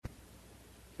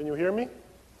Can you hear me?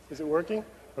 Is it working?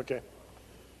 Okay.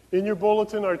 In your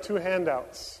bulletin are two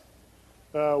handouts.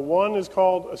 One is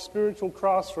called A Spiritual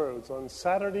Crossroads. On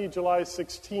Saturday, July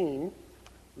 16,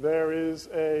 there is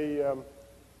a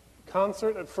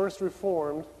concert at First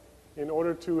Reformed in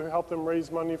order to help them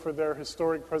raise money for their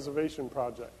historic preservation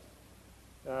project.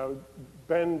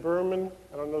 Ben Berman,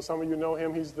 I don't know, some of you know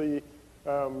him, he's the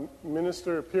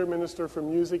peer minister for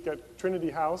music at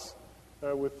Trinity House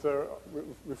with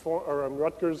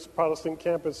Rutgers Protestant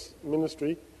Campus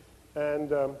Ministry,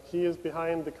 and he is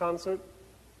behind the concert.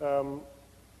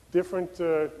 Different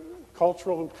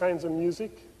cultural kinds of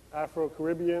music,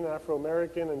 Afro-Caribbean,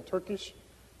 Afro-American, and Turkish,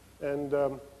 and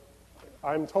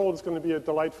I'm told it's going to be a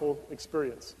delightful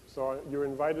experience. So you're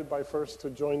invited by First to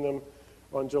join them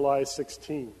on July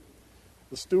 16.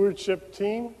 The stewardship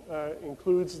team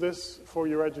includes this for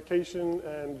your education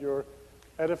and your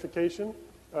edification.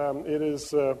 It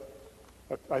is,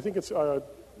 I think it's a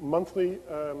monthly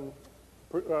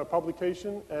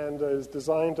publication and is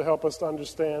designed to help us to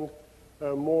understand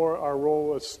more our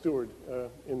role as steward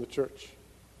in the church.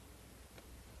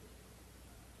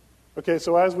 Okay,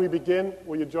 so as we begin,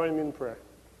 will you join me in prayer?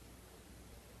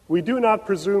 We do not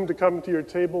presume to come to your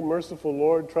table, merciful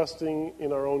Lord, trusting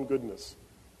in our own goodness,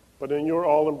 but in your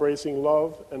all-embracing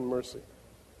love and mercy.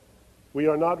 We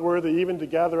are not worthy even to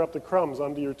gather up the crumbs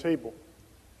under your table,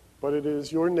 but it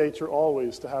is your nature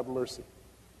always to have mercy.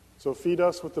 So feed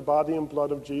us with the body and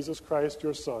blood of Jesus Christ,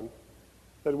 your Son,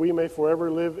 that we may forever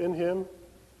live in him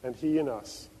and he in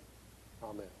us.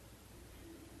 Amen.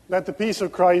 Let the peace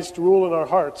of Christ rule in our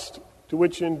hearts, to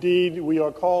which indeed we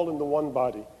are called in the one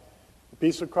body. The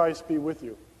peace of Christ be with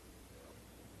you.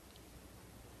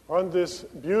 On this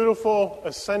beautiful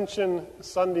Ascension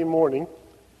Sunday morning,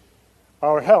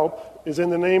 our help is in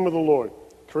the name of the Lord,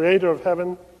 creator of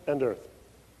heaven and earth.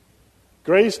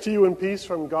 Grace to you and peace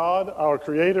from God, our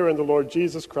Creator, and the Lord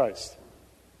Jesus Christ.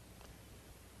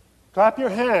 Clap your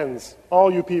hands,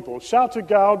 all you people. Shout to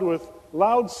God with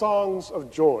loud songs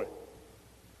of joy.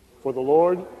 For the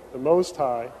Lord, the Most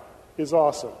High, is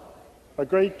awesome, a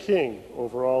great King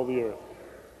over all the earth.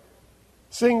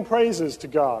 Sing praises to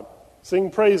God. Sing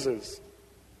praises.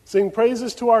 Sing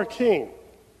praises to our King.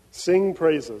 Sing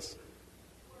praises.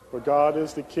 For God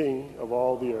is the King of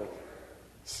all the earth.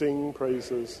 Sing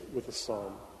praises with a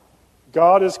psalm.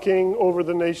 God is King over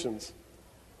the nations.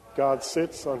 God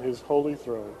sits on his holy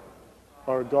throne.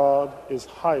 Our God is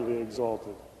highly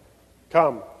exalted.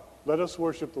 Come, let us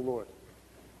worship the Lord.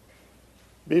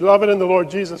 Beloved in the Lord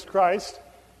Jesus Christ,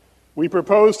 we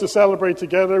propose to celebrate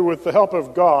together with the help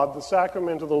of God the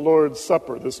sacrament of the Lord's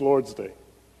Supper this Lord's Day.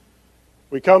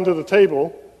 We come to the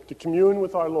table to commune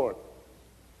with our Lord.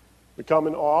 We come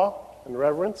in awe and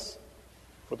reverence,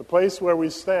 for the place where we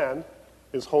stand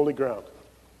is holy ground.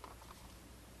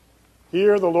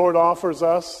 Here the Lord offers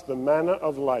us the manna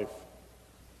of life.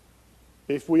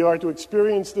 If we are to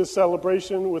experience this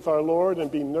celebration with our Lord and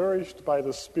be nourished by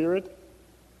the Spirit,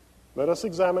 let us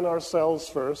examine ourselves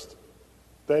first,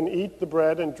 then eat the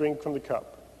bread and drink from the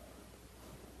cup.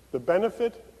 The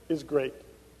benefit is great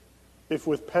if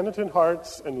with penitent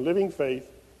hearts and living faith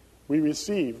we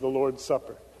receive the Lord's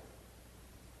Supper.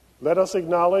 Let us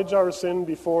acknowledge our sin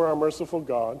before our merciful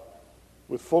God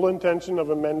with full intention of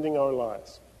amending our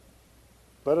lives.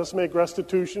 Let us make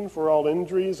restitution for all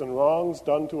injuries and wrongs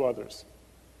done to others.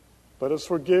 Let us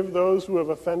forgive those who have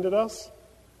offended us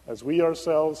as we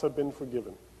ourselves have been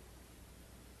forgiven.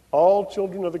 All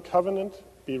children of the covenant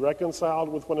be reconciled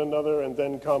with one another and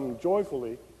then come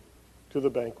joyfully to the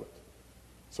banquet,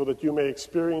 so that you may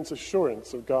experience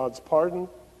assurance of God's pardon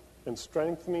and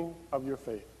strengthening of your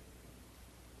faith.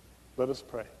 Let us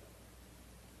pray.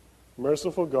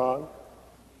 Merciful God,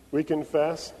 we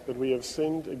confess that we have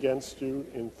sinned against you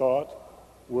in thought,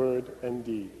 word, and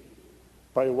deed,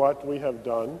 by what we have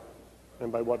done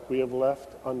and by what we have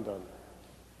left undone.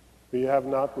 We have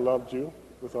not loved you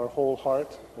with our whole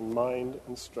heart and mind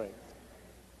and strength.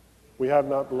 We have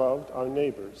not loved our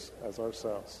neighbors as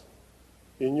ourselves.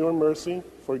 In your mercy,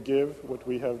 forgive what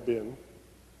we have been.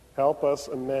 Help us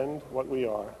amend what we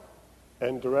are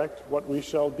and direct what we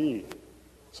shall be,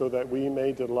 so that we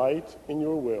may delight in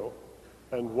your will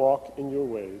and walk in your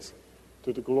ways,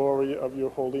 to the glory of your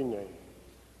holy name,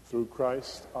 through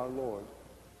Christ our Lord.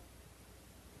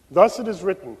 Thus it is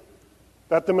written,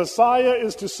 that the Messiah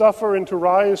is to suffer and to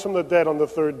rise from the dead on the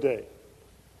third day,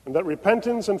 and that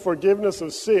repentance and forgiveness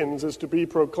of sins is to be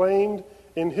proclaimed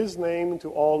in his name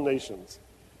to all nations,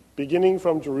 beginning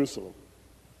from Jerusalem.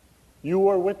 You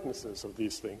are witnesses of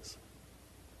these things.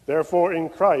 Therefore, in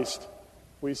Christ,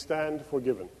 we stand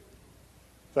forgiven.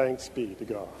 Thanks be to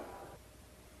God.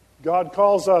 God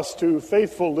calls us to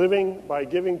faithful living by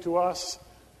giving to us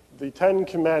the 10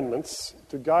 Commandments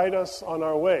to guide us on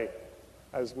our way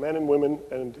as men and women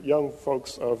and young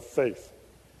folks of faith.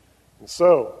 And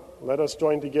so, let us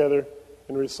join together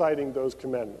in reciting those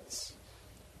commandments.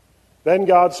 Then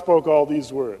God spoke all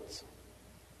these words.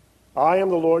 I am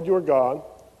the Lord your God,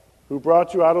 who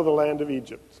brought you out of the land of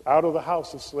Egypt, out of the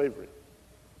house of slavery.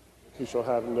 You shall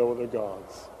have no other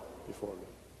gods before me.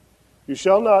 You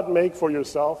shall not make for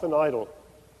yourself an idol.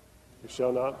 You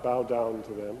shall not bow down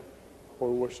to them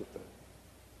or worship them.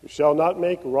 You shall not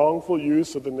make wrongful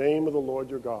use of the name of the Lord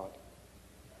your God.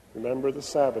 Remember the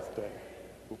Sabbath day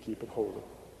and keep it holy.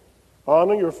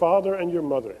 Honor your father and your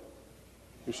mother.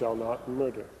 You shall not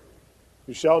murder.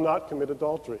 You shall not commit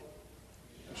adultery.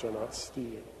 You shall not steal.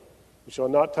 You shall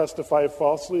not testify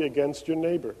falsely against your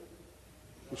neighbor.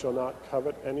 You shall not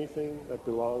covet anything that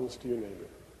belongs to your neighbor.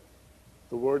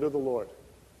 The word of the Lord.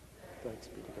 Thanks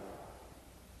be to God.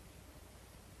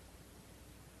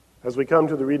 As we come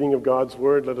to the reading of God's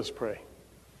word, let us pray.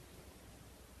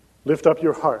 Lift up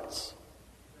your hearts.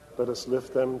 Let us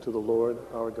lift them to the Lord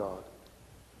our God.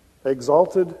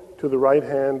 Exalted to the right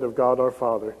hand of God our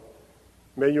Father,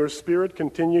 may your Spirit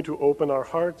continue to open our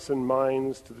hearts and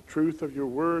minds to the truth of your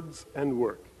words and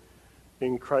work.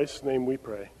 In Christ's name we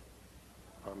pray.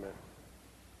 Amen.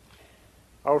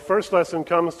 Our first lesson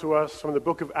comes to us from the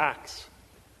book of Acts,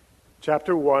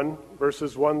 chapter 1,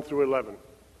 verses 1 through 11,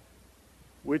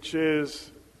 which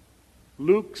is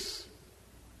Luke's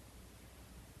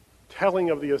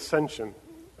telling of the ascension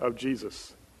of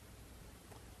Jesus.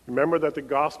 Remember that the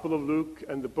Gospel of Luke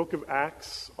and the book of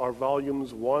Acts are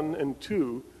volumes 1 and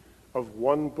 2 of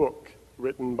one book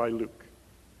written by Luke.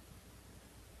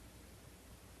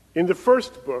 In the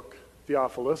first book,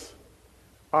 Theophilus,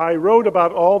 I wrote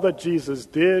about all that Jesus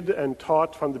did and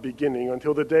taught from the beginning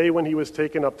until the day when he was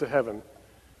taken up to heaven,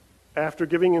 after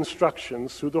giving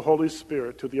instructions through the Holy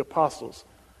Spirit to the apostles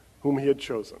whom he had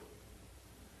chosen.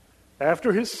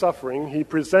 After his suffering, he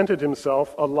presented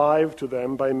himself alive to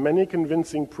them by many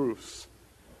convincing proofs,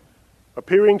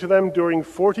 appearing to them during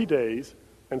 40 days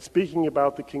and speaking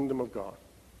about the kingdom of God.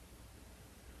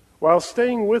 While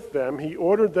staying with them, he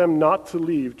ordered them not to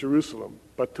leave Jerusalem,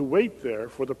 but to wait there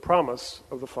for the promise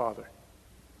of the Father.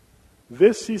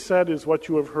 This, he said, is what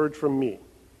you have heard from me.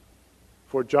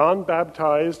 For John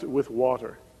baptized with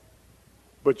water,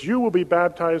 but you will be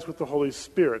baptized with the Holy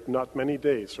Spirit not many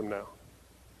days from now.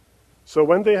 So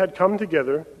when they had come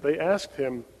together, they asked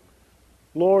him,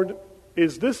 Lord,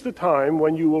 is this the time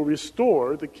when you will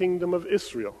restore the kingdom of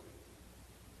Israel?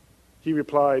 He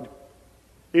replied,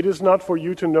 It is not for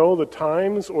you to know the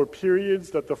times or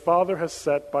periods that the Father has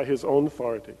set by his own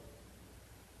authority.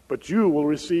 But you will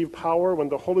receive power when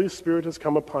the Holy Spirit has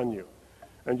come upon you,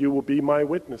 and you will be my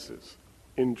witnesses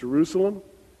in Jerusalem,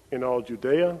 in all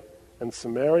Judea and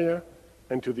Samaria,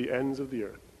 and to the ends of the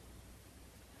earth.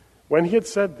 When he had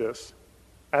said this,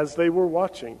 as they were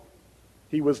watching,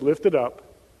 he was lifted up,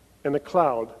 and a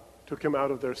cloud took him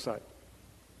out of their sight.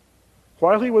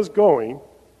 While he was going,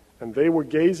 and they were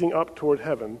gazing up toward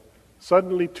heaven,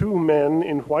 suddenly 2 men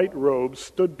in white robes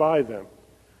stood by them.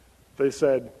 They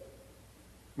said,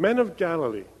 Men of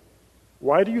Galilee,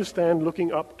 why do you stand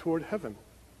looking up toward heaven?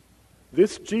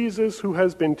 This Jesus who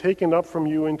has been taken up from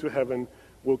you into heaven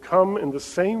will come in the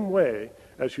same way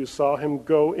as you saw him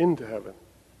go into heaven.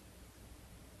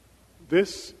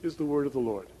 This is the word of the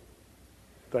Lord.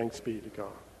 Thanks be to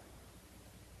God.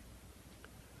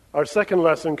 Our second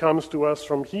lesson comes to us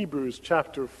from Hebrews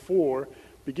chapter 4,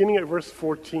 beginning at verse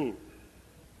 14,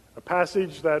 a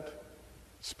passage that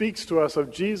speaks to us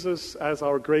of Jesus as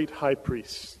our great high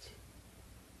priest.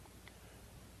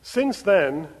 Since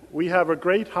then, we have a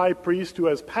great high priest who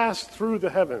has passed through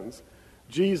the heavens,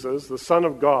 Jesus, the Son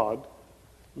of God.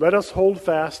 Let us hold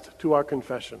fast to our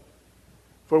confession.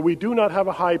 For we do not have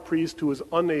a high priest who is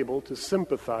unable to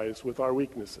sympathize with our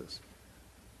weaknesses.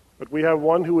 But we have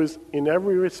one who is, in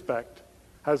every respect,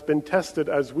 has been tested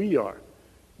as we are,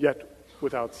 yet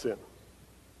without sin.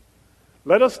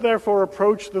 Let us therefore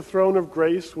approach the throne of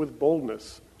grace with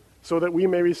boldness, so that we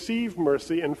may receive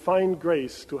mercy and find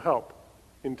grace to help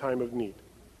in time of need.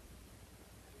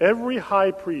 Every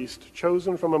high priest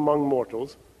chosen from among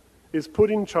mortals is put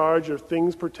in charge of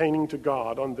things pertaining to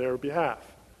God on their behalf,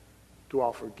 to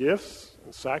offer gifts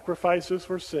and sacrifices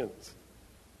for sins.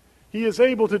 He is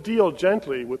able to deal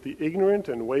gently with the ignorant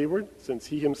and wayward, since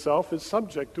he himself is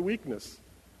subject to weakness.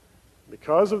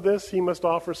 Because of this, he must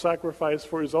offer sacrifice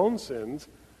for his own sins,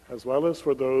 as well as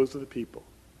for those of the people.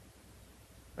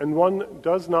 And one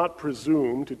does not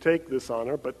presume to take this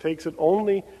honor, but takes it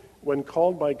only when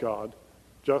called by God,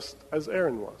 just as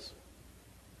Aaron was.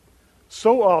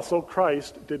 So also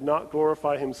Christ did not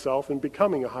glorify himself in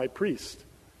becoming a high priest,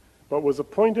 but was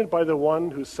appointed by the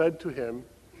one who said to him,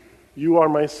 "You are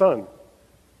my son.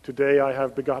 Today I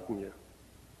have begotten you."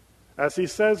 As he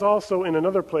says also in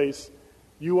another place,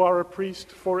 "You are a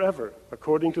priest forever,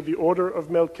 according to the order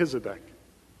of Melchizedek."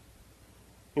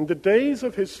 In the days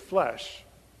of his flesh,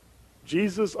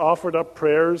 Jesus offered up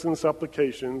prayers and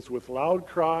supplications with loud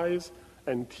cries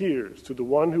and tears to the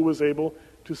one who was able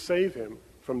to save him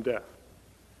from death.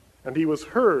 And he was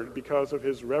heard because of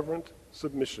his reverent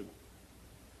submission.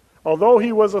 Although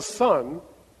he was a son,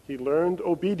 he learned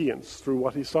obedience through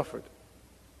what he suffered.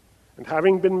 And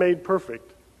having been made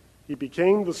perfect, he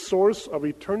became the source of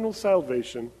eternal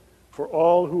salvation for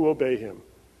all who obey him,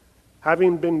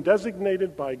 having been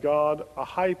designated by God a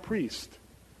high priest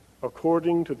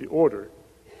according to the order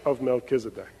of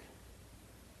Melchizedek.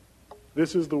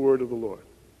 This is the word of the Lord.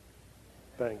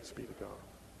 Thanks be to God.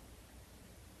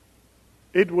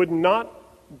 It would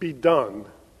not be done.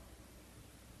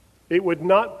 It would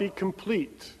not be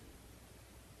complete.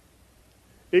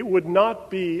 It would not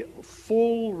be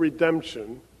full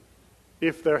redemption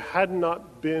if there had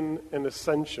not been an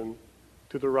ascension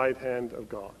to the right hand of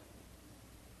God.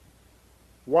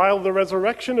 While the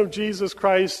resurrection of Jesus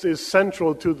Christ is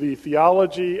central to the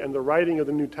theology and the writing of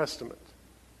the New Testament,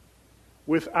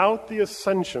 without the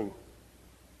ascension,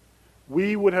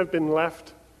 we would have been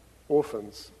left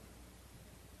orphans.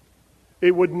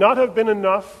 It would not have been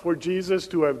enough for Jesus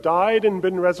to have died and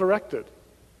been resurrected.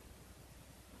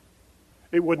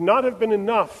 It would not have been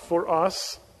enough for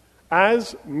us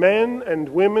as men and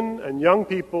women and young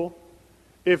people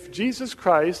if Jesus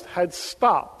Christ had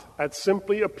stopped at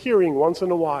simply appearing once in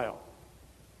a while.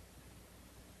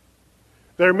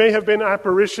 There may have been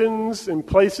apparitions in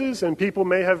places and people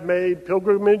may have made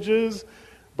pilgrimages,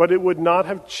 but it would not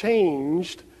have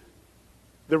changed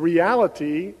the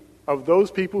reality of those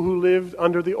people who lived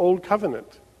under the old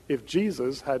covenant if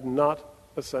Jesus had not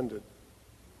ascended.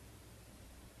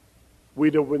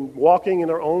 We'd have been walking in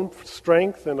our own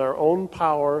strength and our own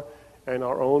power and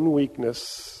our own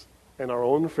weakness and our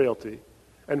own frailty.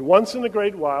 And once in a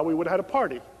great while, we would have had a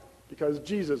party because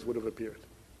Jesus would have appeared.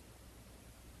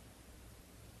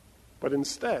 But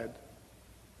instead,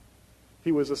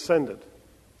 he was ascended.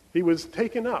 He was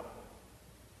taken up.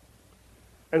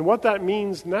 And what that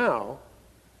means now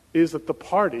is that the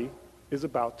party is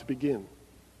about to begin.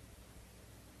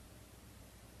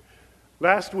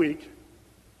 Last week,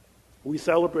 we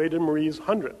celebrated Marie's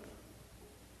 100th.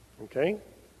 Okay?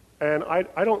 And I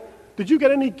don't... Did you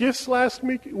get any gifts last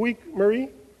week, Marie?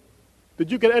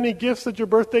 Did you get any gifts at your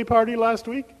birthday party last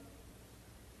week?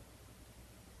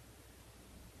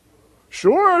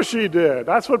 Sure she did.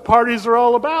 That's what parties are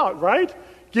all about, right?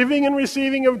 Giving and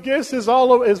receiving of gifts is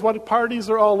what parties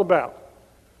are all about.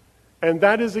 And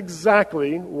that is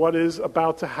exactly what is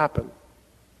about to happen.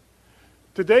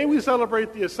 Today we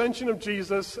celebrate the ascension of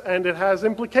Jesus, and it has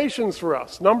implications for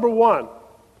us. Number one,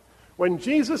 when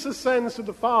Jesus ascends to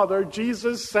the Father,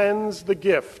 Jesus sends the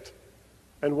gift.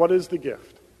 And what is the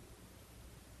gift?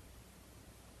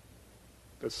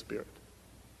 The Spirit.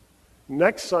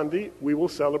 Next Sunday, we will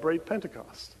celebrate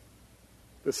Pentecost.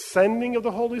 The sending of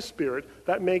the Holy Spirit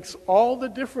that makes all the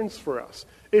difference for us.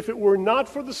 If it were not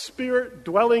for the Spirit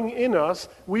dwelling in us,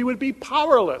 we would be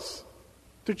powerless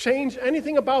to change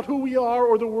anything about who we are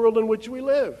or the world in which we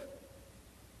live.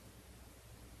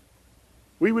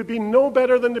 We would be no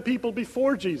better than the people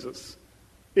before Jesus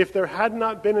if there had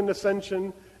not been an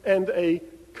ascension and a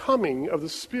coming of the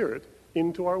Spirit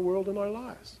into our world and our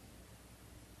lives.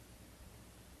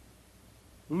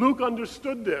 Luke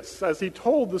understood this as he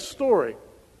told the story.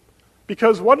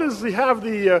 Because what does he have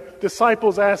the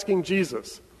disciples asking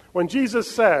Jesus? When Jesus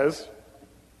says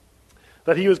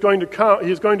that he was going to come,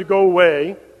 he's going to go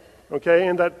away, okay,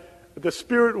 and that the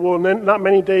Spirit will not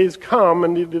many days come,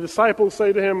 and the disciples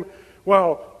say to him,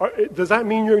 well, does that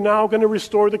mean you're now going to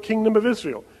restore the kingdom of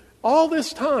Israel? All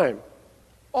this time,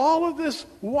 all of this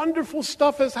wonderful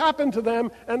stuff has happened to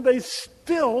them, and they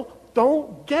still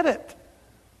don't get it.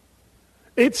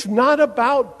 It's not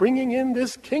about bringing in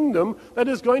this kingdom that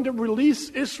is going to release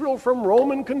Israel from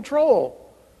Roman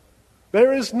control.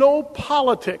 There is no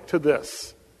politic to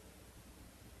this.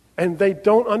 And they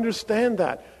don't understand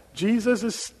that. Jesus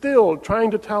is still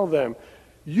trying to tell them,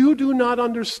 you do not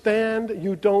understand,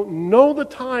 you don't know the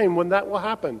time when that will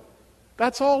happen.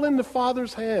 That's all in the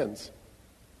Father's hands.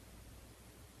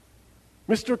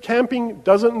 Mr. Camping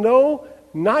doesn't know,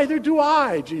 neither do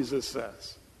I, Jesus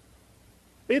says.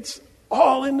 It's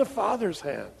all in the Father's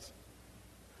hands.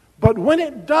 But when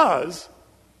it does,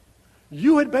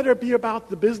 you had better be about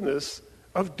the business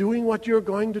of doing what you're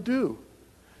going to do.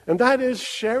 And that is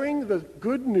sharing the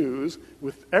good news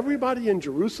with everybody in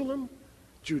Jerusalem,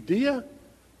 Judea,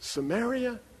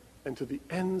 Samaria, and to the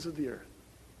ends of the earth.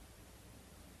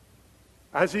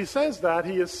 As he says that,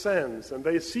 he ascends, and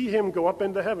they see him go up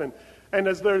into heaven. And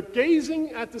as they're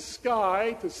gazing at the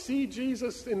sky to see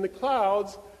Jesus in the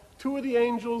clouds, two of the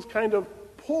angels kind of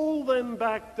pull them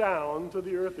back down to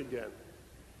the earth again.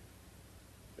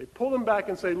 They pull him back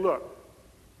and say, look,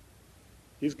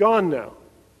 he's gone now,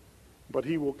 but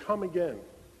he will come again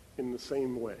in the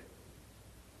same way.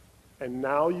 And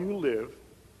now you live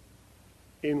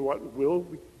in what will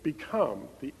become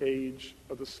the age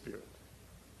of the Spirit.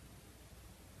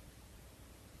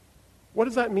 What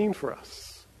does that mean for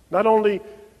us? Not only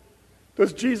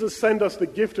does Jesus send us the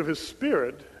gift of his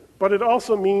Spirit, but it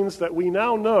also means that we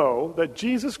now know that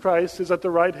Jesus Christ is at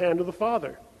the right hand of the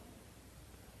Father.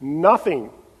 Nothing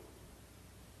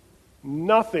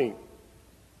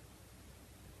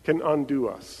can undo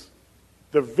us.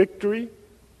 The victory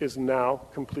is now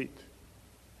complete.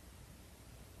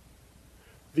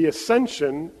 The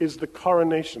ascension is the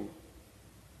coronation.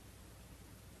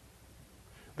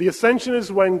 The ascension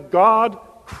is when God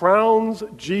crowns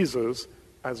Jesus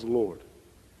as Lord.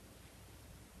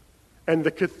 And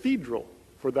the cathedral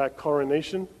for that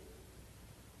coronation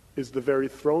is the very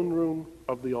throne room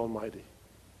of the Almighty.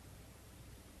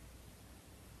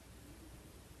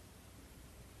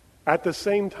 At the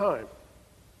same time,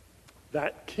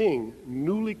 that king,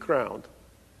 newly crowned,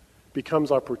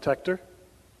 becomes our protector,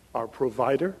 our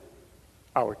provider,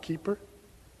 our keeper,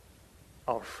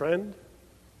 our friend,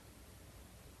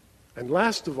 and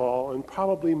last of all, and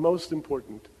probably most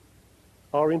important,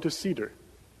 our interceder,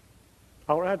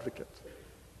 our advocate.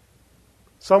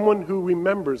 Someone who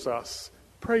remembers us,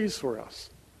 prays for us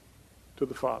to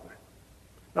the Father.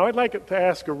 Now I'd like to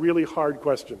ask a really hard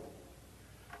question.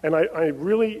 And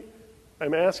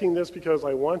I'm asking this because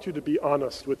I want you to be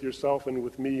honest with yourself and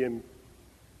with me and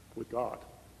with God.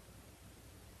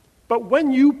 But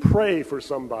when you pray for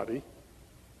somebody,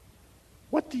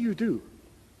 what do you do?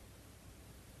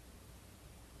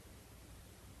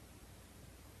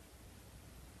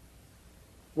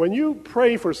 When you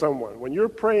pray for someone, when you're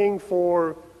praying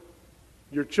for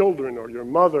your children or your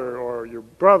mother or your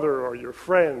brother or your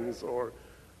friends, or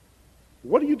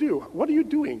what do you do? What are you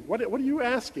doing? What are you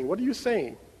asking? What are you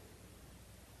saying?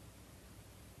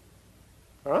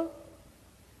 Huh?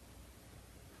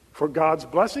 For God's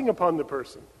blessing upon the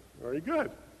person. Very good.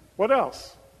 What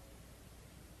else?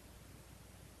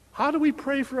 How do we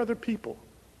pray for other people?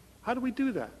 How do we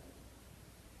do that?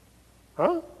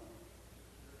 Huh?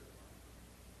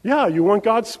 Yeah, you want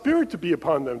God's Spirit to be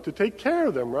upon them, to take care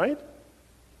of them, right?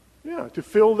 Yeah, to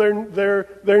fill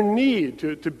their need,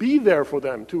 to be there for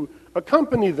them, to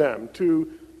accompany them,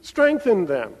 to strengthen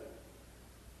them.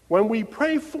 When we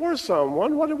pray for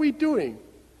someone, what are we doing?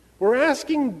 We're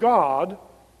asking God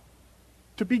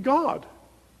to be God.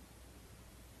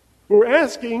 We're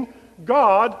asking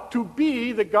God to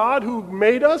be the God who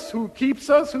made us, who keeps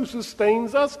us, who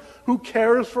sustains us, who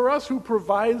cares for us, who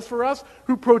provides for us,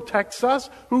 who protects us,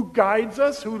 who guides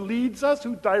us, who leads us,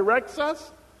 who directs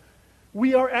us.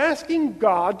 We are asking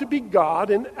God to be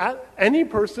God in any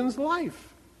person's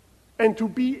life and to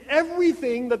be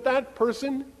everything that that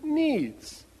person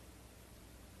needs.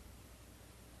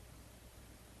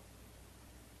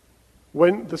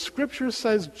 When the Scripture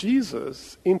says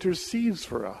Jesus intercedes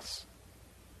for us,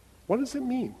 what does it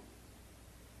mean?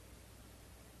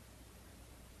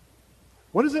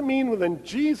 What does it mean when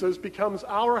Jesus becomes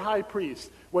our high priest?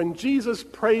 When Jesus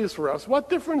prays for us, what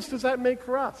difference does that make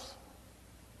for us?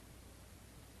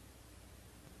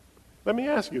 Let me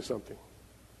ask you something.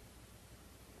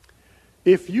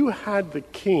 If you had the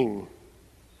king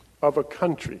of a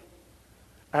country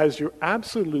as your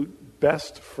absolute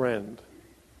best friend,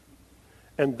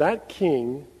 and that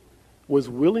king was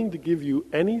willing to give you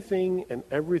anything and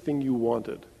everything you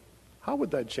wanted, how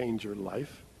would that change your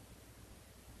life?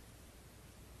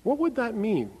 What would that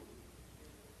mean?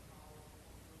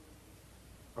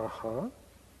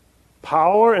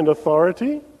 Power and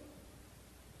authority,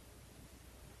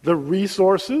 the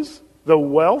resources, the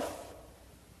wealth.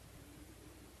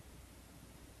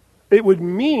 It would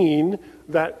mean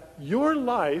that your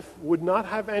life would not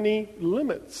have any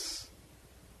limits.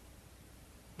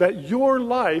 That your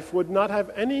life would not have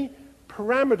any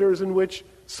parameters in which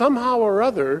somehow or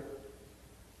other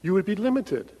you would be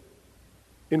limited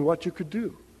in what you could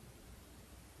do.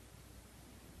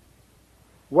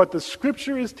 What the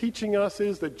Scripture is teaching us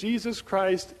is that Jesus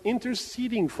Christ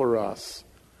interceding for us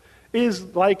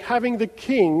is like having the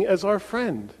king as our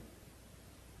friend.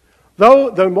 Though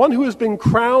the one who has been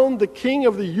crowned the king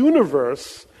of the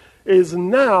universe is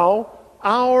now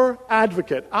our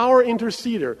advocate, our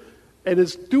interceder, and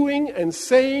is doing and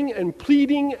saying and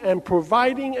pleading and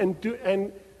providing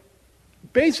and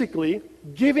basically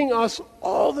giving us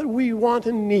all that we want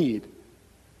and need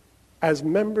as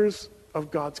members of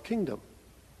God's kingdom.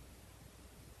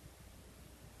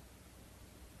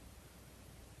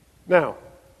 Now,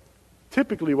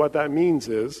 typically what that means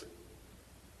is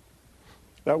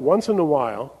that once in a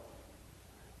while,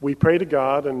 we pray to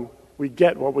God and we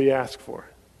get what we ask for.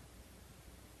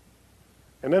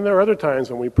 And then there are other times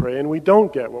when we pray and we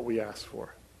don't get what we ask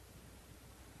for.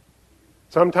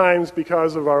 Sometimes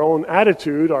because of our own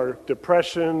attitude, our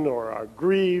depression or our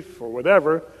grief or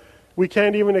whatever, we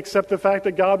can't even accept the fact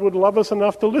that God would love us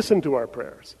enough to listen to our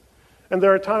prayers. And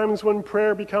there are times when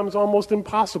prayer becomes almost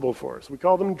impossible for us. We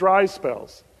call them dry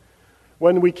spells,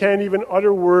 when we can't even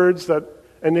utter words that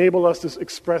enable us to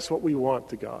express what we want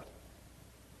to God.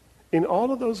 In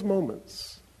all of those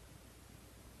moments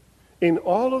in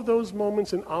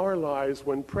our lives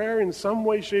when prayer in some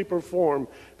way, shape, or form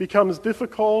becomes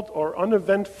difficult or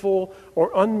uneventful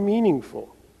or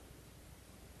unmeaningful,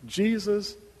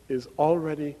 Jesus is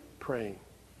already praying.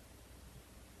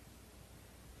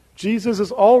 Jesus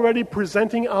is already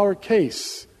presenting our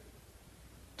case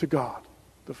to God,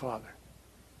 the Father.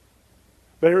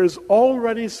 There is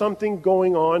already something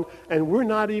going on, and we're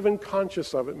not even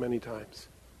conscious of it many times.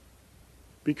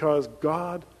 Because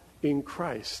God in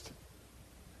Christ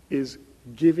is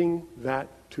giving that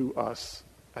to us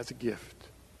as a gift.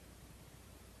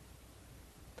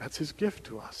 That's his gift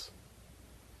to us.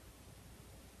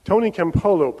 Tony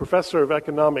Campolo, professor of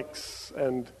economics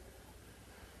and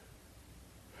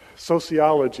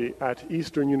sociology at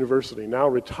Eastern University, now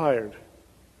retired,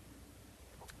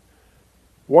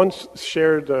 once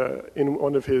shared in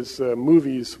one of his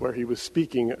movies where he was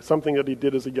speaking something that he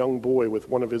did as a young boy with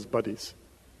one of his buddies.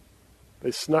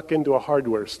 They snuck into a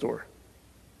hardware store.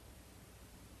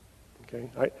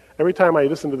 Okay, every time I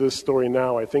listen to this story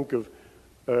now, I think of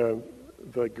the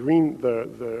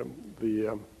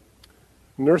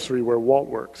nursery where Walt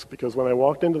works, because when I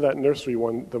walked into that nursery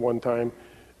the one time,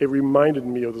 it reminded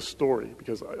me of the story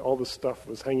because all the stuff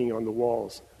was hanging on the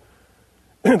walls.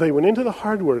 They went into the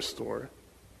hardware store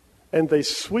and they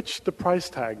switched the price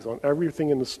tags on everything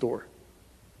in the store.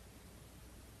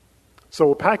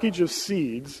 So a package of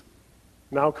seeds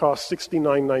now costs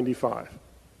 $69.95,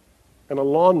 and a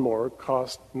lawnmower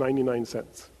costs 99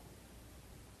 cents.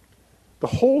 The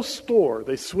whole store,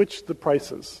 they switched the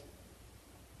prices.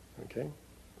 Okay?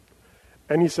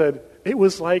 And he said, it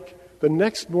was like the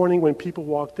next morning when people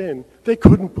walked in, they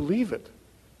couldn't believe it.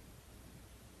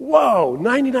 Whoa,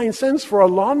 99 cents for a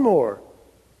lawnmower.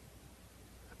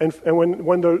 And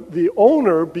when the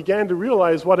owner began to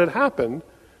realize what had happened,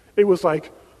 it was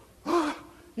like,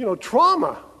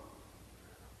 trauma.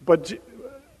 But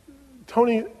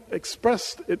Tony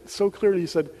expressed it so clearly. He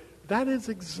said, that is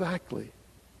exactly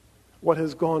what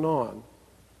has gone on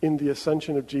in the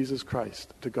ascension of Jesus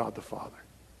Christ to God the Father.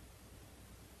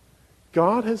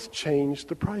 God has changed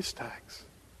the price tags.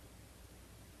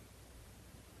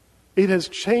 It has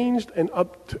changed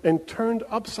and turned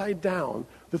upside down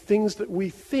the things that we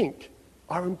think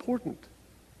are important.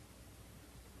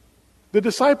 The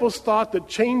disciples thought that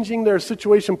changing their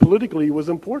situation politically was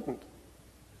important.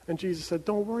 And Jesus said,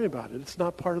 don't worry about it. It's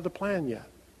not part of the plan yet.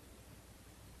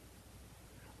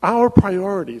 Our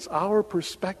priorities, our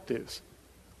perspectives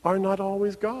are not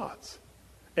always God's.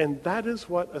 And that is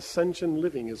what ascension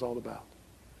living is all about.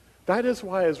 That is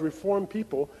why, as Reformed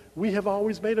people, we have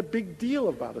always made a big deal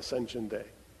about Ascension Day.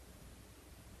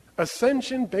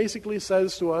 Ascension basically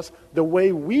says to us, the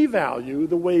way we value,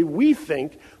 the way we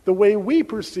think, the way we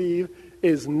perceive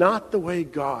is not the way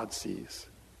God sees,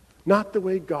 not the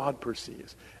way God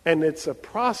perceives. And it's a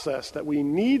process that we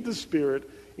need the Spirit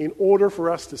in order for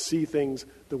us to see things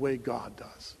the way God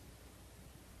does.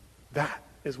 That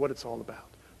is what it's all about.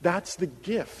 That's the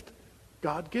gift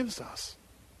God gives us.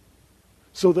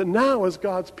 So that now, as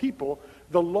God's people,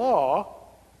 the law,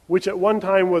 which at one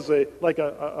time was a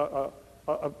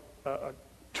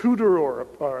tutor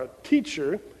or a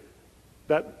teacher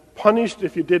that punished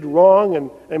if you did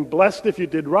wrong and blessed if you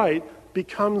did right,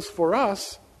 becomes for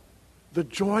us the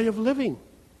joy of living.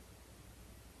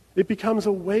 It becomes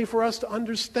a way for us to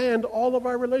understand all of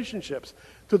our relationships,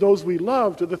 to those we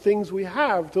love, to the things we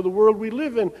have, to the world we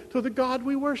live in, to the God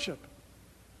we worship.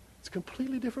 It's a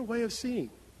completely different way of seeing.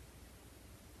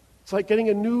 It's like getting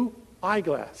a new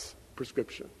eyeglass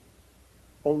prescription,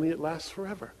 only it lasts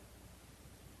forever.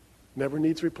 Never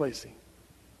needs replacing.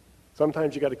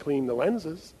 Sometimes you got to clean the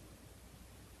lenses.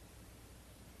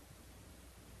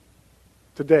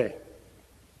 Today,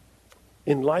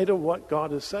 in light of what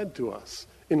God has said to us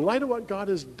in light of what God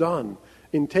has done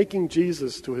in taking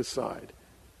Jesus to his side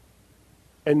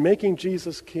and making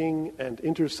Jesus king and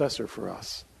intercessor for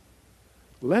us,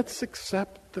 let's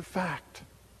accept the fact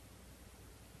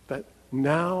that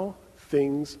now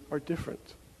things are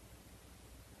different.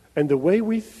 And the way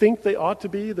we think they ought to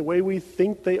be, the way we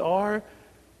think they are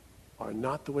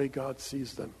not the way God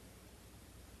sees them.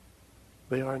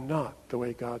 They are not the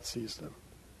way God sees them.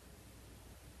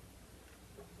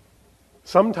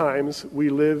 Sometimes we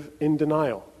live in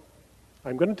denial.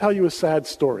 I'm going to tell you a sad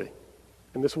story,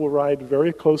 and this will ride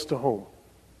very close to home.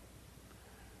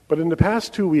 But in the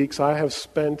past 2 weeks, I have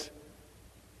spent,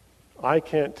 I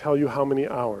can't tell you how many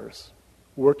hours,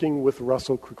 working with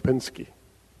Russell Krupinski.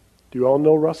 Do you all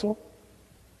know Russell?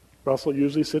 Russell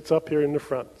usually sits up here in the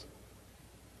front.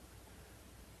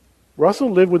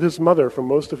 Russell lived with his mother for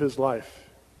most of his life.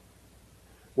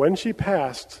 When she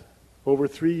passed over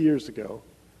 3 years ago,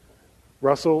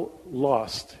 Russell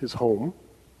lost his home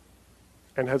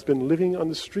and has been living on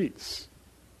the streets.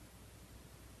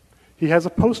 He has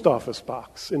a post office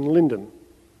box in Linden.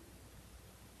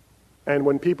 And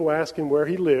when people ask him where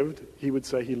he lived, he would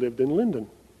say he lived in Linden.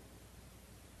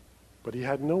 But he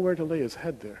had nowhere to lay his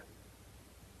head there.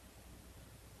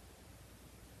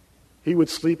 He would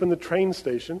sleep in the train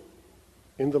station,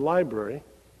 in the library,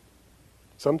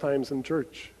 sometimes in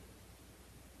church.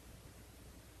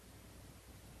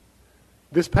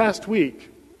 This past week,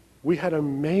 we had a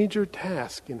major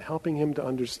task in helping him to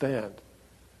understand.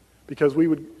 Because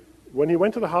when he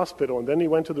went to the hospital and then he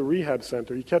went to the rehab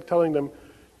center, he kept telling them,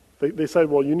 they said,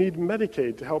 well, you need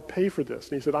Medicaid to help pay for this.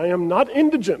 And he said, I am not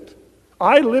indigent.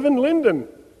 I live in Linden.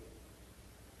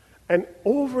 And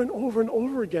over and over and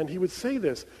over again, he would say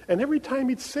this. And every time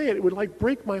he'd say it, it would like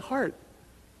break my heart.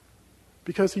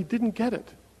 Because he didn't get it.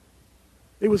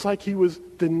 It was like he was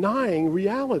denying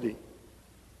reality.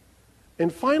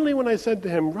 And finally, when I said to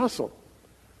him, Russell,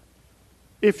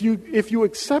 if you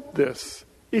accept this,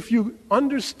 if you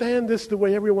understand this the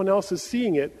way everyone else is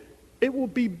seeing it, it will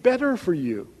be better for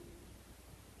you.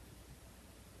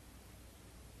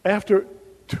 After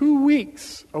 2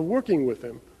 weeks of working with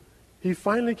him, he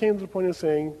finally came to the point of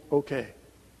saying, okay.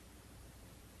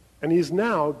 And he's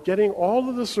now getting all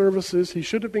of the services he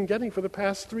should have been getting for the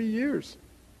past 3 years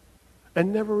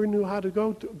and never knew how to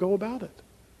go about it.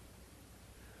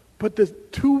 But the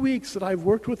 2 weeks that I've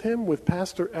worked with him, with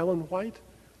Pastor Ellen White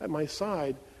at my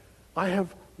side, I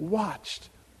have watched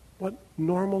what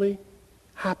normally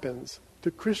happens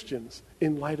to Christians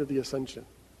in light of the ascension.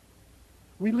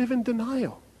 We live in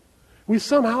denial. We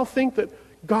somehow think that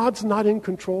God's not in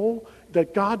control,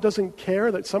 that God doesn't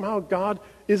care, that somehow God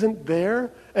isn't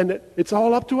there, and that it's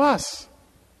all up to us.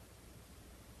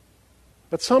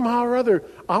 But somehow or other,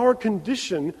 our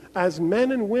condition as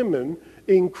men and women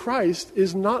in Christ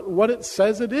is not what it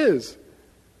says it is.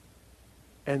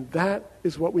 And that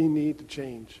is what we need to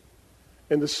change.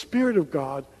 And the Spirit of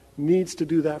God needs to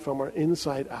do that from our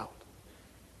inside out.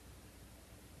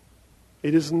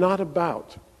 It is not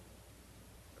about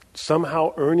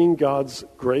somehow earning God's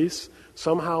grace,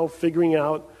 somehow figuring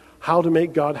out how to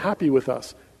make God happy with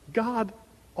us. God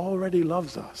already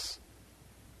loves us.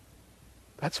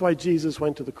 That's why Jesus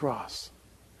went to the cross.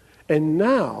 And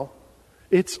now,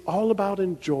 it's all about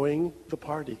enjoying the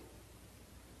party.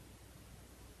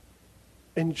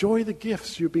 Enjoy the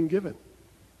gifts you've been given.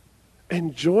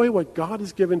 Enjoy what God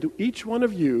has given to each one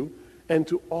of you and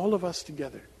to all of us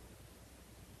together.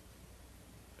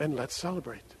 And let's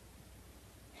celebrate.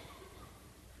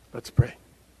 Let's pray.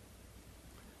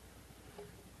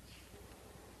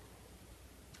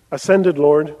 Ascended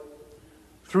Lord,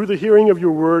 through the hearing of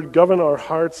your word, govern our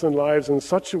hearts and lives in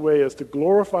such a way as to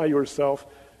glorify yourself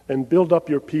and build up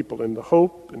your people in the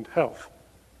hope and health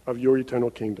of your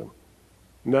eternal kingdom,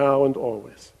 now and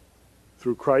always.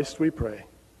 Through Christ we pray.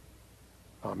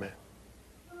 Amen.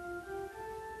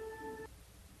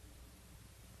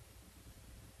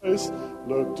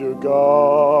 Look to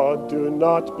God, do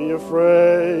not be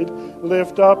afraid.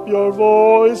 Lift up your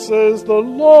voices, the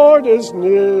Lord is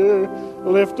near.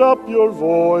 Lift up your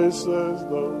voices,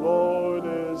 the Lord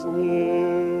is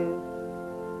near.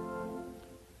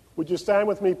 Would you stand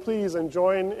with me, please, and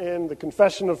join in the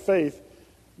confession of faith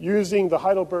using the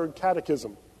Heidelberg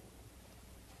Catechism?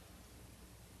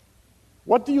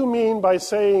 What do you mean by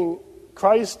saying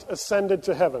Christ ascended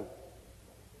to heaven?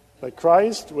 That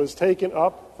Christ was taken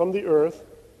up from the earth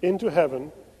into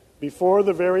heaven before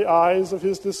the very eyes of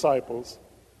his disciples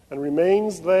and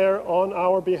remains there on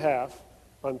our behalf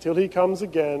until he comes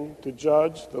again to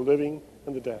judge the living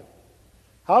and the dead.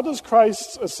 How does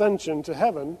Christ's ascension to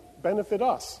heaven benefit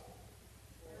us?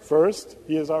 First,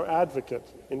 he is our advocate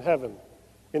in heaven,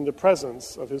 in the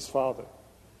presence of his Father.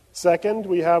 Second,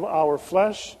 we have our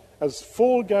flesh as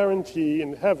full guarantee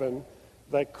in heaven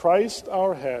that Christ,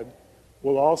 our head,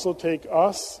 will also take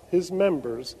us, his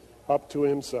members, up to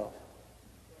himself.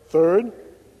 Third,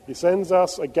 he sends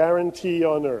us a guarantee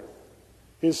on earth,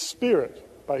 his Spirit,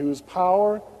 by whose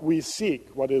power we seek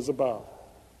what is above,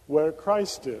 where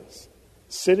Christ is,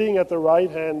 sitting at the right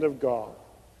hand of God,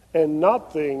 and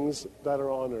not things that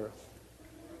are on earth.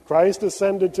 Christ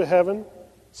ascended to heaven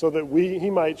so that he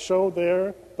might show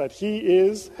there that he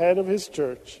is head of his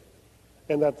church,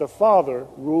 and that the Father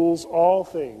rules all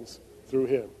things through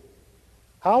him.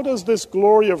 How does this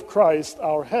glory of Christ,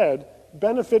 our head,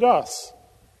 benefit us?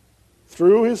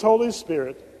 Through his Holy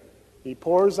Spirit, he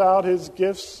pours out his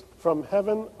gifts from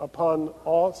heaven upon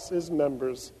us, his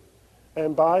members,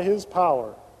 and by his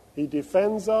power, he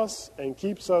defends us and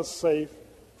keeps us safe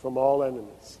from all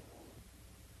enemies.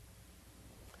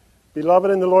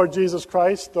 Beloved in the Lord Jesus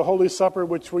Christ, the Holy Supper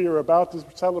which we are about to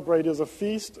celebrate is a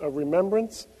feast of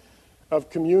remembrance, of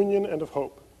communion, and of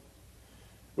hope.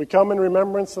 We come in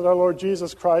remembrance that our Lord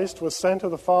Jesus Christ was sent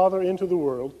of the Father into the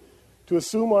world to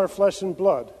assume our flesh and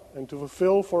blood and to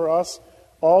fulfill for us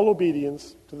all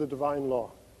obedience to the divine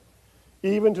law,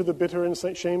 even to the bitter and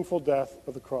shameful death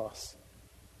of the cross.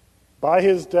 By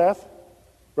his death,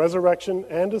 resurrection,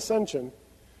 and ascension,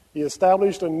 he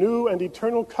established a new and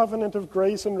eternal covenant of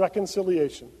grace and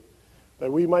reconciliation,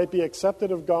 that we might be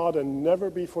accepted of God and never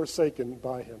be forsaken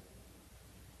by him.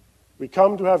 We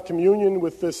come to have communion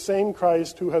with this same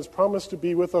Christ who has promised to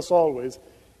be with us always,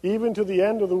 even to the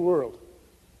end of the world.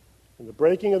 In the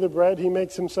breaking of the bread, he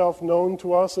makes himself known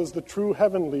to us as the true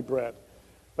heavenly bread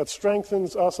that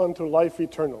strengthens us unto life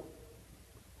eternal.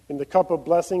 In the cup of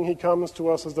blessing, he comes to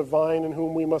us as the vine in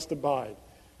whom we must abide,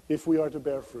 if we are to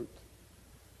bear fruit.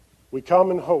 We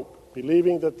come in hope,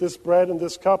 believing that this bread and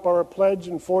this cup are a pledge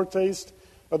and foretaste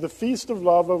of the feast of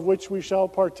love of which we shall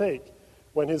partake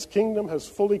when his kingdom has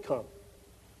fully come,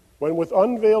 when with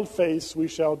unveiled face we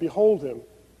shall behold him,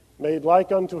 made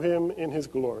like unto him in his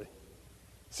glory.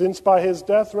 Since by his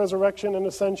death, resurrection, and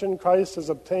ascension Christ has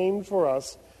obtained for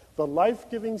us the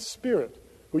life-giving Spirit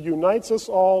who unites us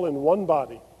all in one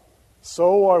body,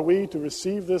 so are we to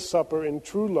receive this supper in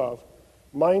true love,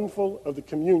 mindful of the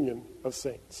communion of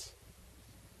saints.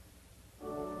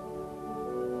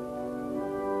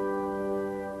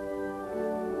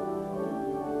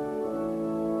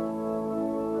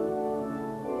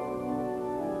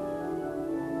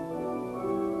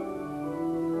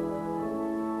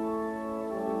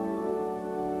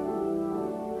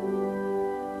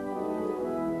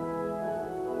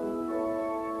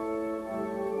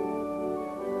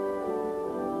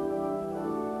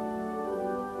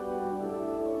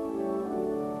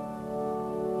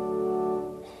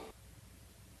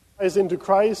 Into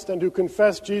Christ and who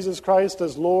confess Jesus Christ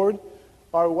as Lord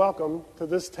are welcome to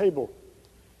this table.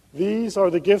 These are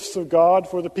the gifts of God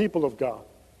for the people of God.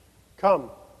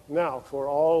 Come now, for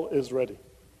all is ready.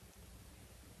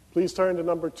 Please turn to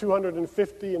number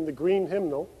 250 in the green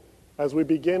hymnal as we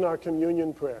begin our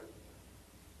communion prayer.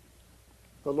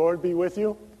 The Lord be with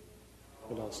you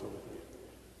and also with you.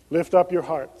 Lift up your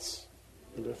hearts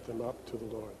and lift them up to the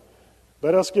Lord.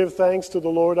 Let us give thanks to the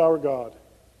Lord our God.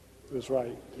 It is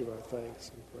right, give our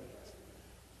thanks and praise.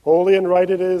 Holy and right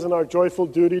it is and our joyful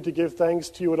duty to give thanks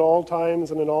to you at all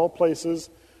times and in all places,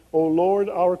 O Lord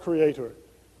our Creator,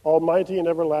 almighty and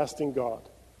everlasting God.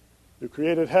 You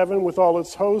created heaven with all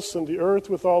its hosts and the earth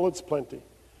with all its plenty.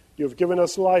 You have given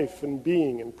us life and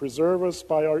being and preserve us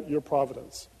by your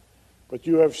providence. But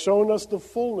you have shown us the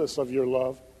fullness of your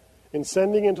love in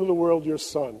sending into the world your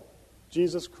Son,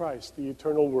 Jesus Christ, the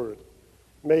eternal Word,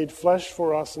 made flesh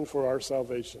for us and for our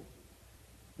salvation.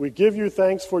 We give you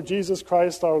thanks for Jesus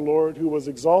Christ our Lord, who was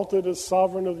exalted as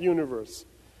sovereign of the universe,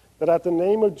 that at the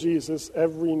name of Jesus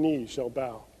every knee shall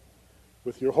bow.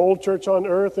 With your whole church on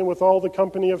earth and with all the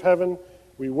company of heaven,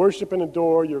 we worship and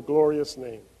adore your glorious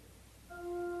name.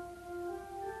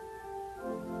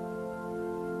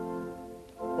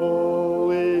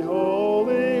 Holy,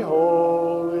 holy,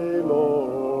 holy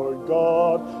Lord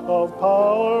God of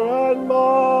power and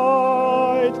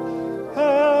might,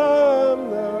 heaven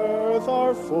and earth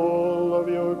are full of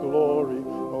your glory.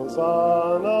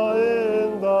 Hosanna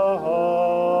in the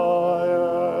highest.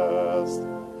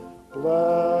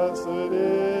 Blessed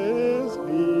is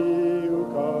he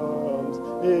who comes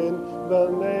in the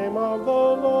name of the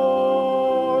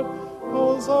Lord.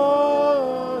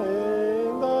 Hosanna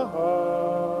in the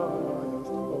highest.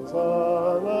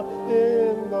 Hosanna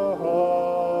in the highest.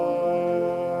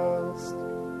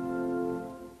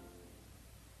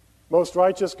 Most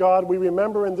righteous God, we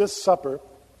remember in this supper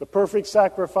the perfect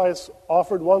sacrifice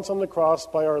offered once on the cross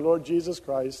by our Lord Jesus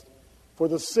Christ for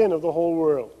the sin of the whole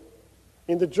world.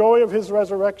 In the joy of his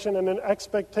resurrection and in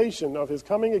expectation of his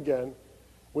coming again,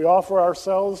 we offer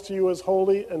ourselves to you as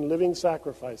holy and living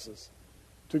sacrifices.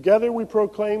 Together we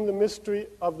proclaim the mystery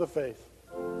of the faith.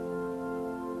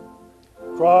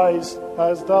 Christ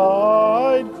has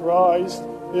died, Christ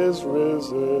is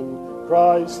risen,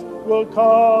 Christ will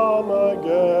come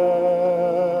again.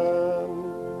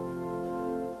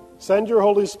 Send your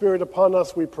Holy Spirit upon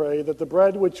us, we pray, that the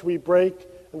bread which we break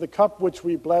and the cup which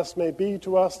we bless may be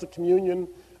to us the communion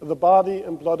of the body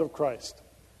and blood of Christ.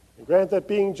 And grant that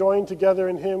being joined together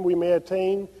in him, we may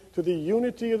attain to the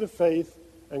unity of the faith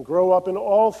and grow up in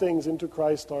all things into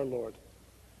Christ our Lord.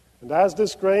 And as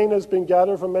this grain has been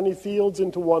gathered from many fields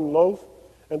into one loaf,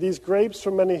 and these grapes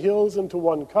from many hills into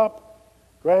one cup,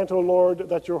 grant, O Lord,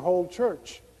 that your whole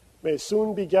church may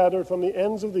soon be gathered from the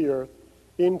ends of the earth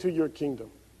into your kingdom.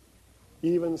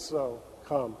 Even so,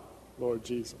 come, Lord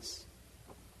Jesus.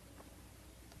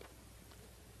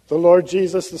 The Lord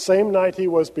Jesus, the same night he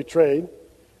was betrayed,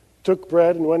 took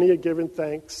bread, and when he had given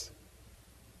thanks,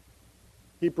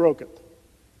 he broke it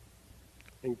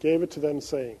and gave it to them,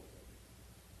 saying,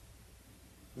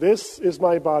 "This is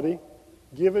my body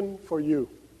given for you.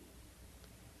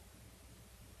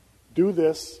 Do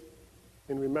this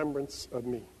in remembrance of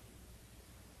me."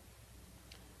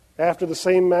 After the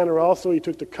same manner also he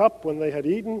took the cup when they had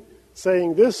eaten,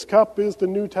 saying, "This cup is the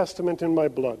New Testament in my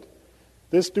blood.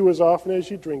 This do as often as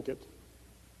you drink it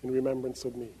in remembrance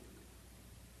of me."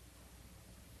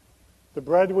 The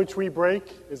bread which we break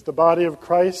is the body of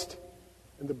Christ,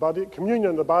 and the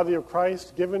communion, the body of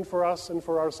Christ, given for us and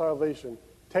for our salvation.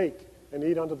 Take and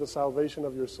eat unto the salvation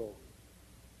of your soul.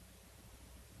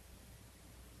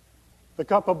 The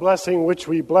cup of blessing which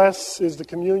we bless is the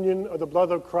communion of the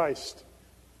blood of Christ.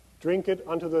 Drink it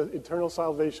unto the eternal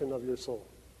salvation of your soul.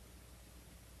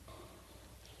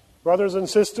 Brothers and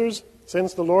sisters,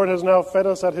 since the Lord has now fed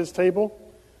us at his table,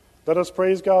 let us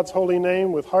praise God's holy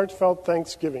name with heartfelt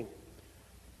thanksgiving.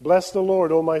 Bless the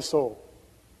Lord, O my soul,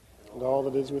 and all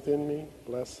that is within me,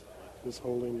 bless his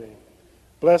holy name.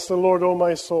 Bless the Lord, O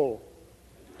my soul.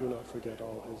 Do not forget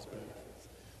all his benefits.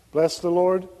 Bless the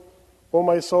Lord, O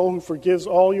my soul, who forgives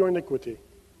all your iniquity,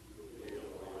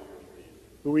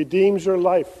 who redeems your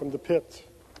life from the pit.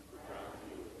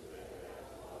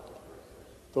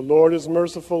 The Lord is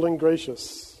merciful and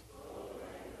gracious.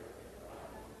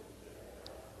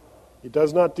 He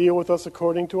does not deal with us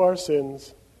according to our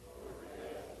sins.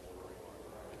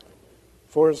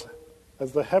 For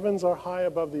as the heavens are high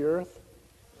above the earth,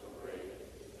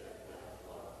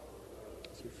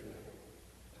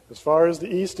 as far as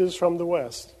the east is from the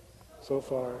west, so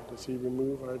far does he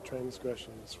remove our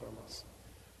transgressions from us.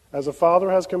 As a father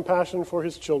has compassion for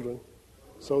his children,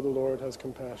 so the Lord has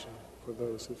compassion for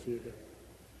those who fear him.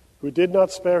 Who did not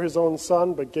spare his own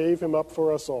son, but gave him up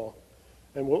for us all,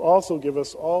 and will also give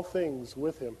us all things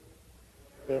with him.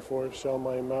 Therefore shall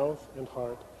my mouth and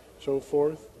heart show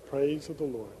forth the praise of the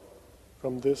Lord,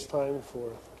 from this time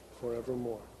forth,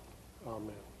 forevermore.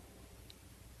 Amen.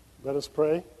 Let us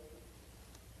pray.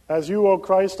 As you, O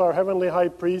Christ, our heavenly high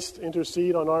priest,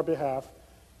 intercede on our behalf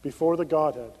before the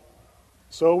Godhead,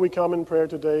 so we come in prayer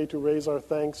today to raise our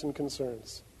thanks and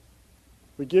concerns.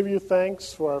 We give you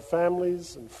thanks for our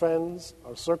families and friends,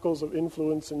 our circles of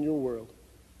influence in your world,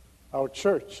 our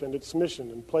church and its mission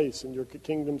and place in your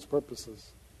kingdom's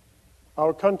purposes,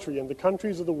 our country and the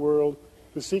countries of the world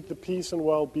who seek the peace and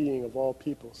well-being of all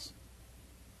peoples,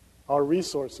 our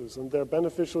resources and their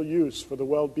beneficial use for the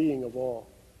well-being of all,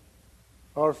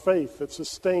 our faith that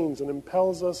sustains and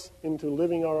impels us into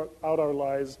living out our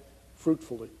lives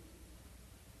fruitfully.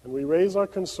 And we raise our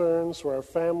concerns for our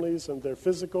families and their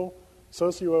physical,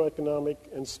 socioeconomic,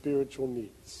 and spiritual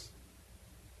needs.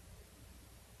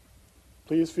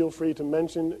 Please feel free to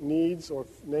mention needs or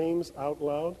names out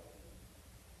loud.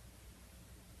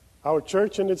 Our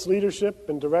church and its leadership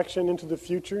and direction into the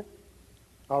future,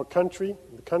 our country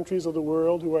and the countries of the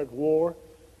world who are at war,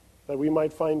 that we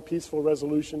might find peaceful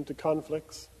resolution to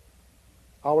conflicts,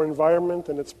 our environment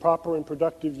and its proper and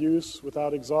productive use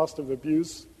without exhaustive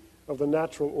abuse of the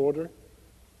natural order,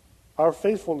 our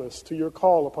faithfulness to your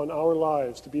call upon our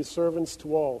lives to be servants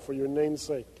to all for your name's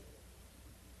sake,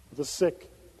 the sick,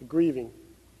 the grieving,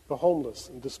 the homeless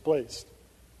and displaced,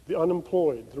 the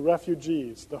unemployed, the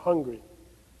refugees, the hungry,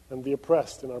 and the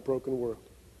oppressed in our broken world.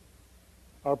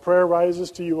 Our prayer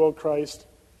rises to you, O Christ,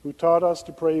 who taught us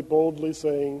to pray boldly,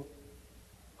 saying,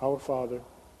 Our Father,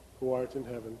 who art in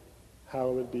heaven,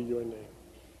 hallowed be your name.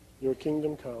 Your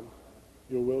kingdom come,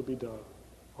 your will be done,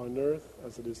 on earth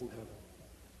as it is in heaven.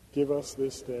 Give us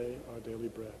this day our daily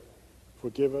bread.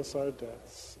 Forgive us our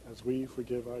debts, as we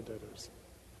forgive our debtors.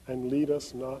 and lead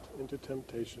us not into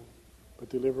temptation, but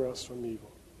deliver us from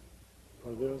evil.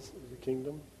 For this is the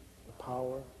kingdom, the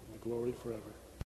power, and the glory forever.